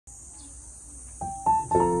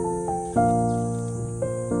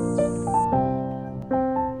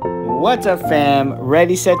What's up, fam?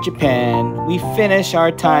 Ready, set, Japan. We finish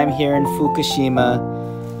our time here in Fukushima.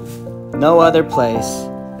 No other place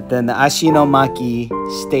than the Ashinomaki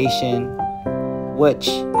Station, which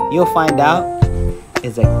you'll find out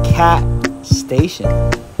is a cat station.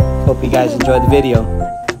 Hope you guys enjoyed the video.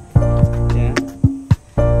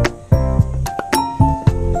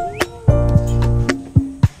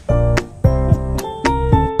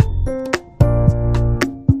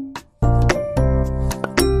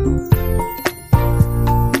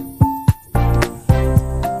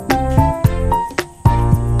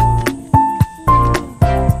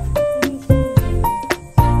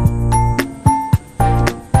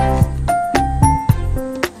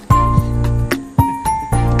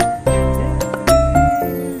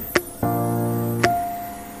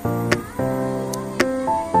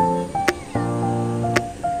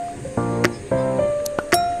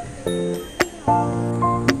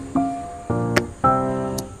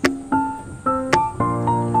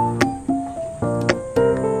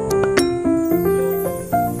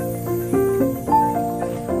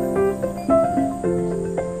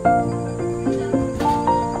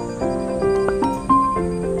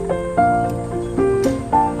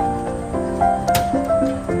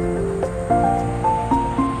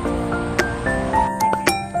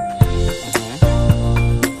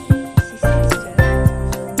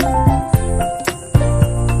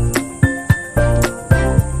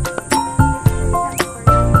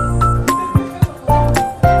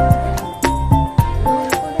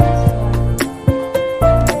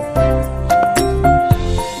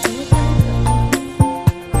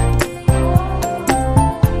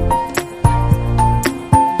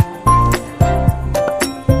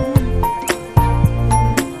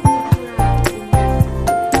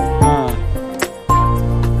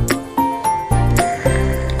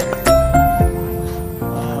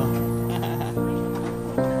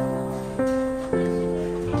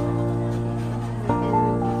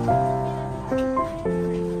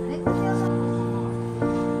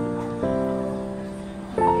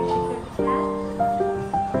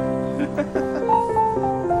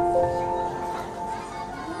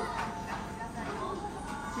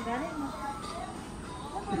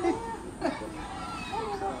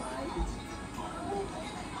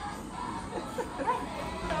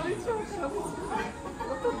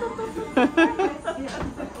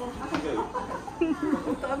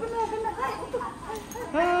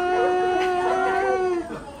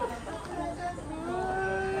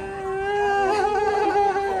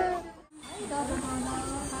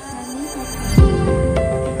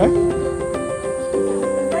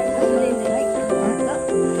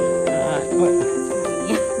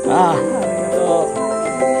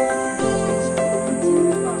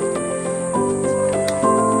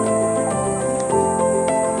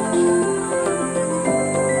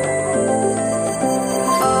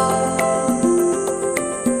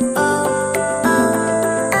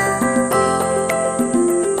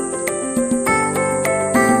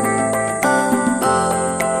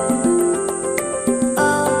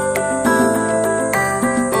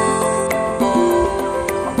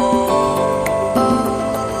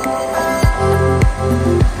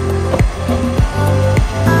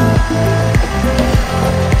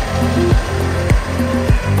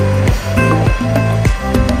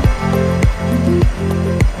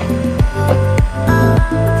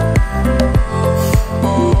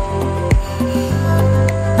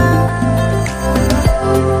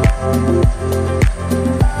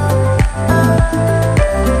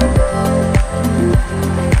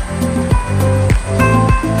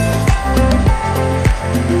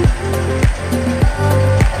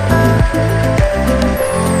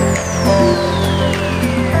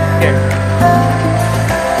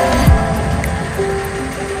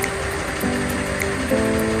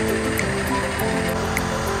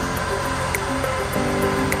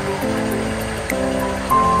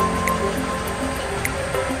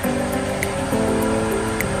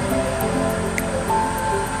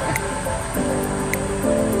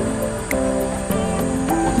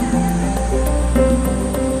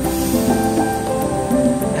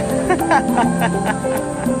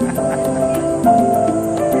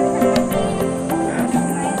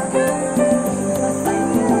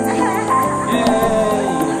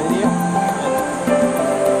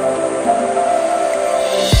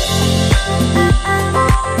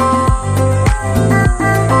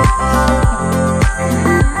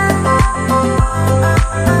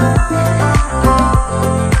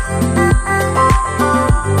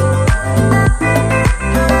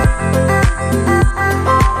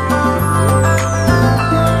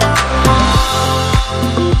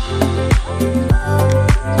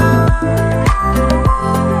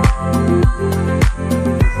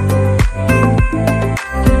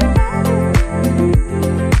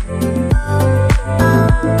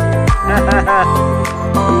 I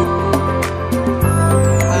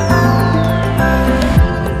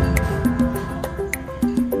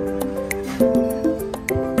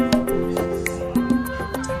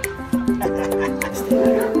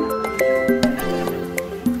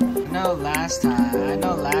know last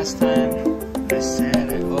time I said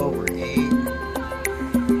I overate.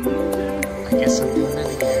 I guess I'm doing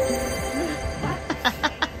it again.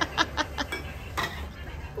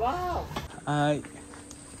 Wow.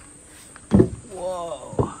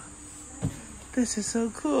 Whoa. This is so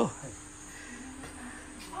cool.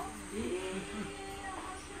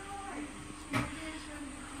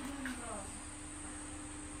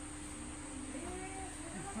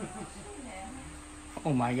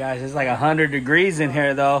 Oh my gosh, it's like 100 degrees in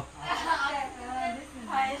here though.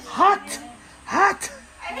 Hot! Hot!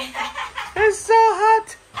 It's so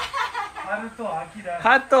hot!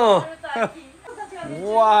 Hot!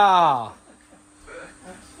 Wow!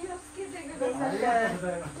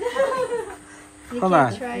 Hold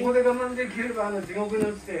on.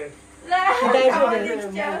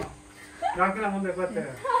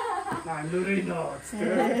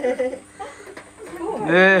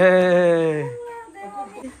 Hey.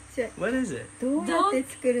 What is it?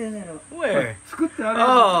 Where?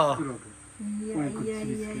 Oh.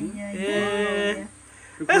 Yeah.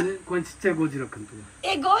 これちっちゃいゴジラくんとか。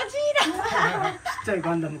え、ゴジラ。ちっちゃい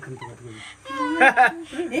ガンダムくんとか。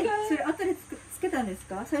え、それ後でつけたんです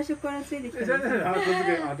か？最初からついてきたんですか？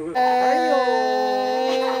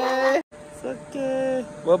 It's okay.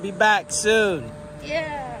 We'll be back soon.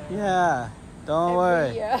 Yeah. Yeah. Don't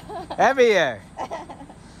worry. Yeah. Every year.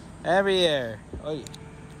 Every year. Oh yeah.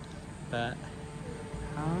 But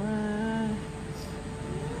alright.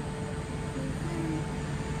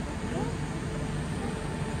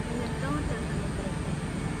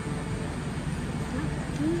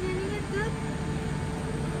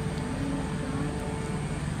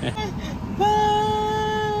 Bye.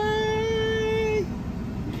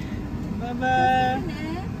 Bye bye.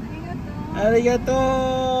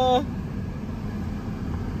 Arigato.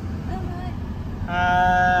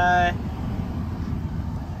 Hi.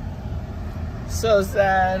 So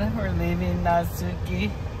sad. We're leaving Natsuki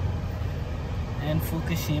and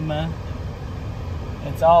Fukushima.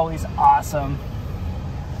 It's always awesome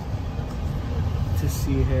to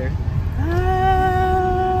see her.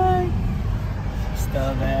 Hi. She's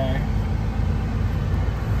still there.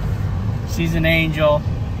 She's an angel.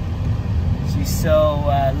 She's so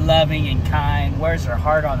loving and kind. Wears her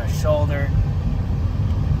heart on her shoulder.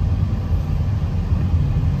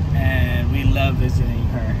 And we love visiting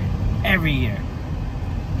her every year.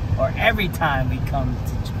 Or every time we come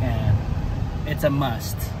to Japan. It's a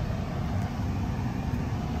must.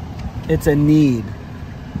 It's a need.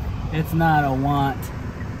 It's not a want.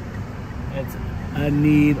 It's a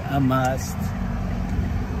need, a must.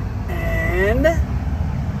 And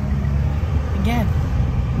again,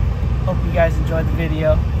 hope you guys enjoyed the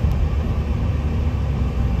video.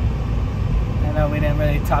 I know we didn't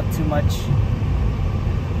really talk too much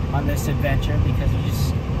on this adventure because we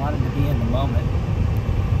just wanted to be in the moment.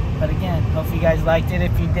 But again, hope you guys liked it.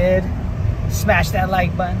 If you did, smash that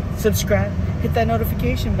like button, subscribe, hit that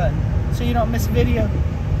notification button so you don't miss a video.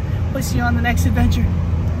 We'll see you on the next adventure.